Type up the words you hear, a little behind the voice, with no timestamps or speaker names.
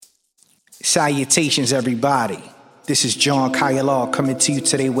Salutations, everybody. This is John Kayalaw coming to you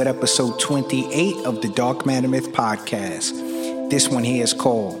today with episode 28 of the Dark Matter Myth podcast. This one here is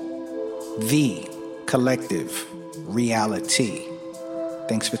called The Collective Reality.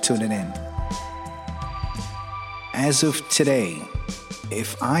 Thanks for tuning in. As of today,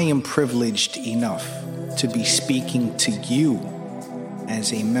 if I am privileged enough to be speaking to you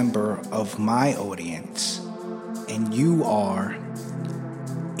as a member of my audience, and you are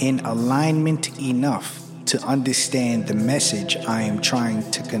in alignment enough to understand the message I am trying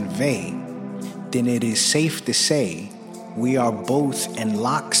to convey, then it is safe to say we are both in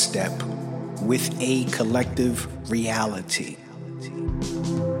lockstep with a collective reality.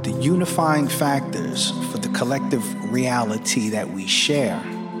 The unifying factors for the collective reality that we share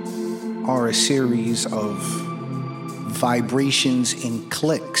are a series of vibrations and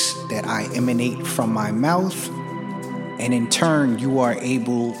clicks that I emanate from my mouth, and in turn you are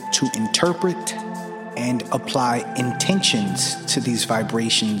able to interpret and apply intentions to these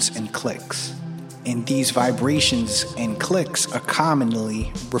vibrations and clicks. And these vibrations and clicks are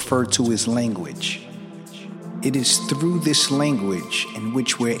commonly referred to as language. It is through this language in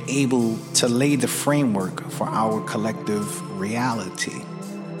which we're able to lay the framework for our collective reality.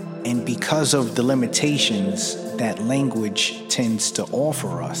 And because of the limitations that language tends to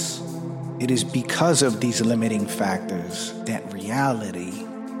offer us, it is because of these limiting factors that reality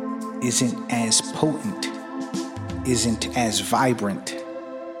isn't as potent, isn't as vibrant,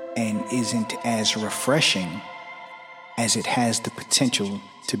 and isn't as refreshing as it has the potential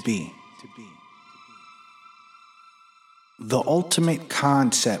to be. The ultimate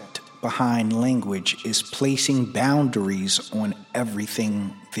concept behind language is placing boundaries on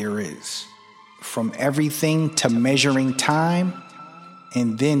everything there is. From everything to measuring time,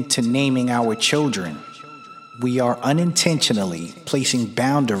 and then to naming our children. We are unintentionally placing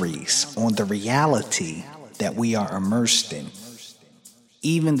boundaries on the reality that we are immersed in.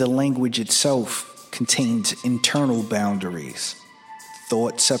 Even the language itself contains internal boundaries,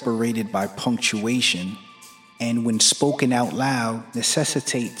 thought separated by punctuation, and when spoken out loud,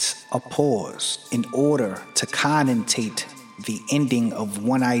 necessitates a pause in order to connotate the ending of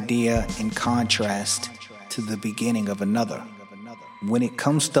one idea in contrast to the beginning of another. When it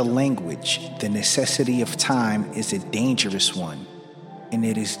comes to language, the necessity of time is a dangerous one, and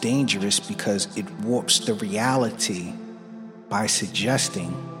it is dangerous because it warps the reality by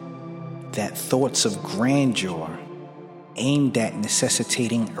suggesting that thoughts of grandeur aimed at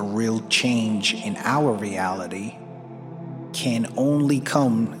necessitating a real change in our reality can only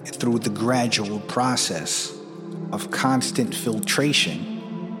come through the gradual process of constant filtration,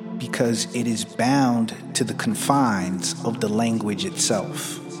 because it is bound to the confines of the language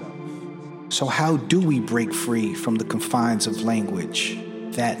itself. So how do we break free from the confines of language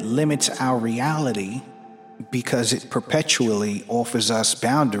that limits our reality because it perpetually offers us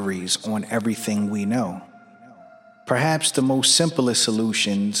boundaries on everything we know? Perhaps the most simplest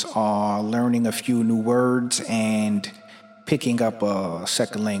solutions are learning a few new words and picking up a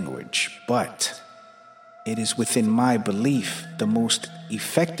second language, but it is within my belief the most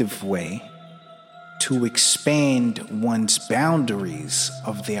effective way to expand one's boundaries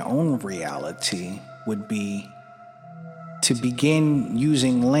of their own reality would be to begin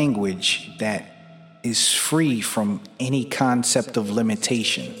using language that is free from any concept of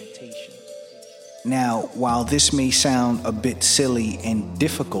limitation. Now, while this may sound a bit silly and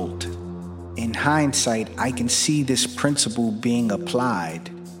difficult, in hindsight, I can see this principle being applied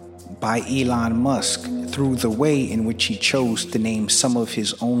by Elon Musk through the way in which he chose to name some of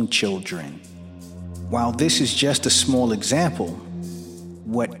his own children. While this is just a small example,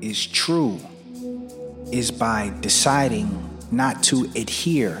 what is true is by deciding not to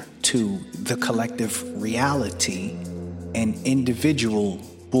adhere to the collective reality, an individual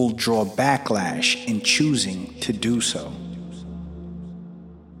will draw backlash in choosing to do so.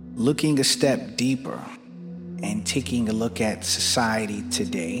 Looking a step deeper and taking a look at society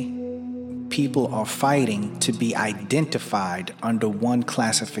today, people are fighting to be identified under one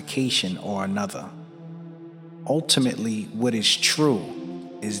classification or another. Ultimately, what is true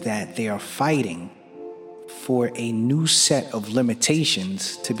is that they are fighting for a new set of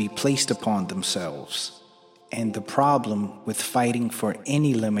limitations to be placed upon themselves. And the problem with fighting for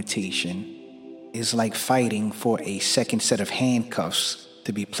any limitation is like fighting for a second set of handcuffs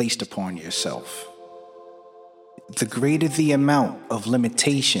to be placed upon yourself. The greater the amount of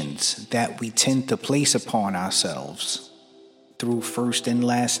limitations that we tend to place upon ourselves through first and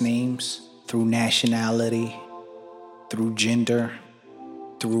last names, through nationality, through gender,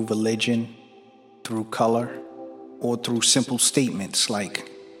 through religion, through color, or through simple statements like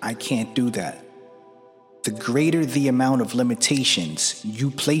I can't do that. The greater the amount of limitations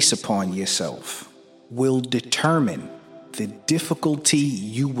you place upon yourself will determine the difficulty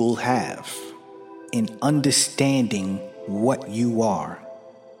you will have in understanding what you are.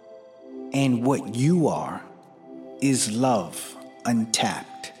 And what you are is love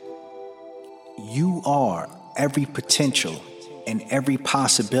untapped. You are every potential and every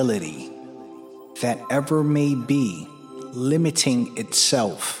possibility that ever may be limiting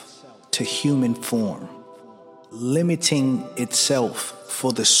itself to human form, limiting itself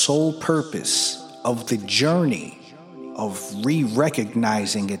for the sole purpose of the journey of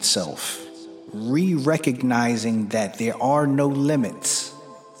re-recognizing itself, re-recognizing that there are no limits,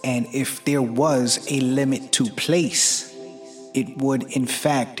 and if there was a limit to place, it would in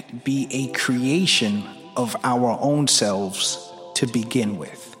fact be a creation of our own selves to begin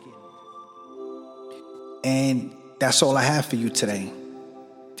with. And that's all I have for you today.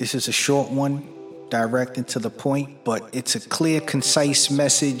 This is a short one, direct and to the point, but it's a clear, concise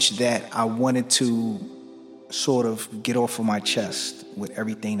message that I wanted to sort of get off of my chest with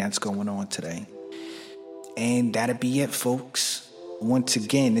everything that's going on today. And that'll be it, folks. Once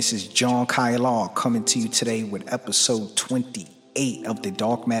again, this is John Kailar coming to you today with episode 28 of the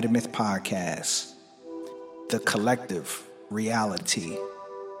Dark Matter Myth Podcast, The Collective Reality.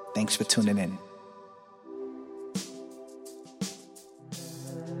 Thanks for tuning in.